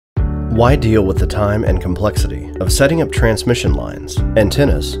Why deal with the time and complexity of setting up transmission lines,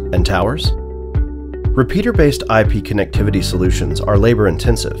 antennas, and towers? Repeater-based IP connectivity solutions are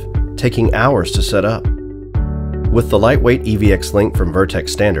labor-intensive, taking hours to set up. With the lightweight EVX-Link from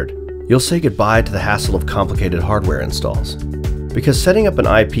Vertex Standard, you'll say goodbye to the hassle of complicated hardware installs, because setting up an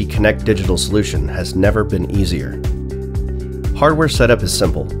IP Connect digital solution has never been easier. Hardware setup is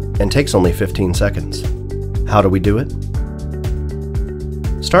simple and takes only 15 seconds. How do we do it?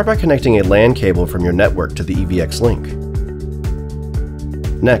 Start by connecting a LAN cable from your network to the EVX-Link.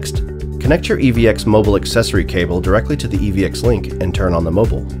 Next, connect your EVX mobile accessory cable directly to the EVX-Link and turn on the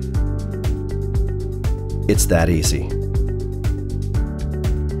mobile. It's that easy.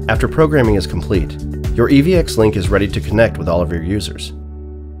 After programming is complete, your EVX-Link is ready to connect with all of your users.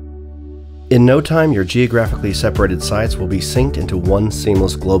 In no time, your geographically separated sites will be synced into one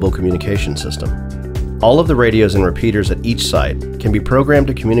seamless global communication system. All of the radios and repeaters at each site can be programmed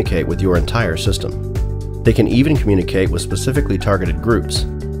to communicate with your entire system. They can even communicate with specifically targeted groups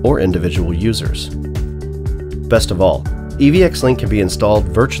or individual users. Best of all, EVX-Link can be installed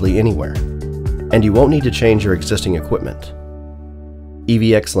virtually anywhere, and you won't need to change your existing equipment.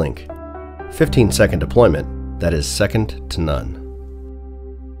 EVX-Link, 15-second deployment that is second to none.